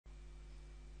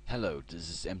Hello, this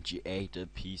is MGA the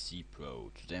PC Pro.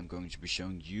 Today I'm going to be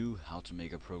showing you how to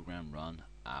make a program run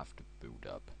after boot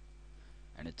up.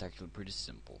 And it's actually pretty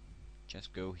simple.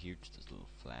 Just go here to this little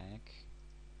flag,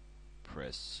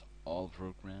 press all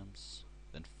programs,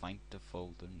 then find the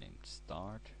folder named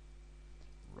start,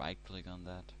 right click on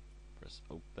that, press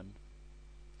open,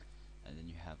 and then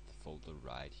you have the folder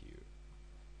right here.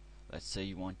 Let's say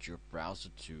you want your browser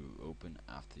to open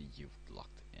after you've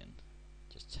logged in.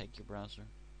 Just take your browser,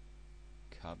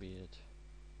 copy it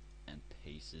and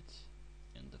paste it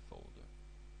in the folder.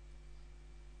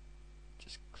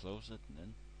 Just close it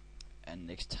and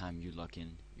next time you log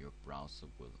in, your browser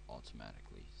will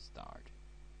automatically start.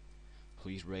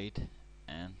 Please rate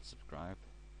and subscribe,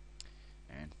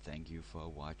 and thank you for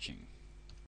watching.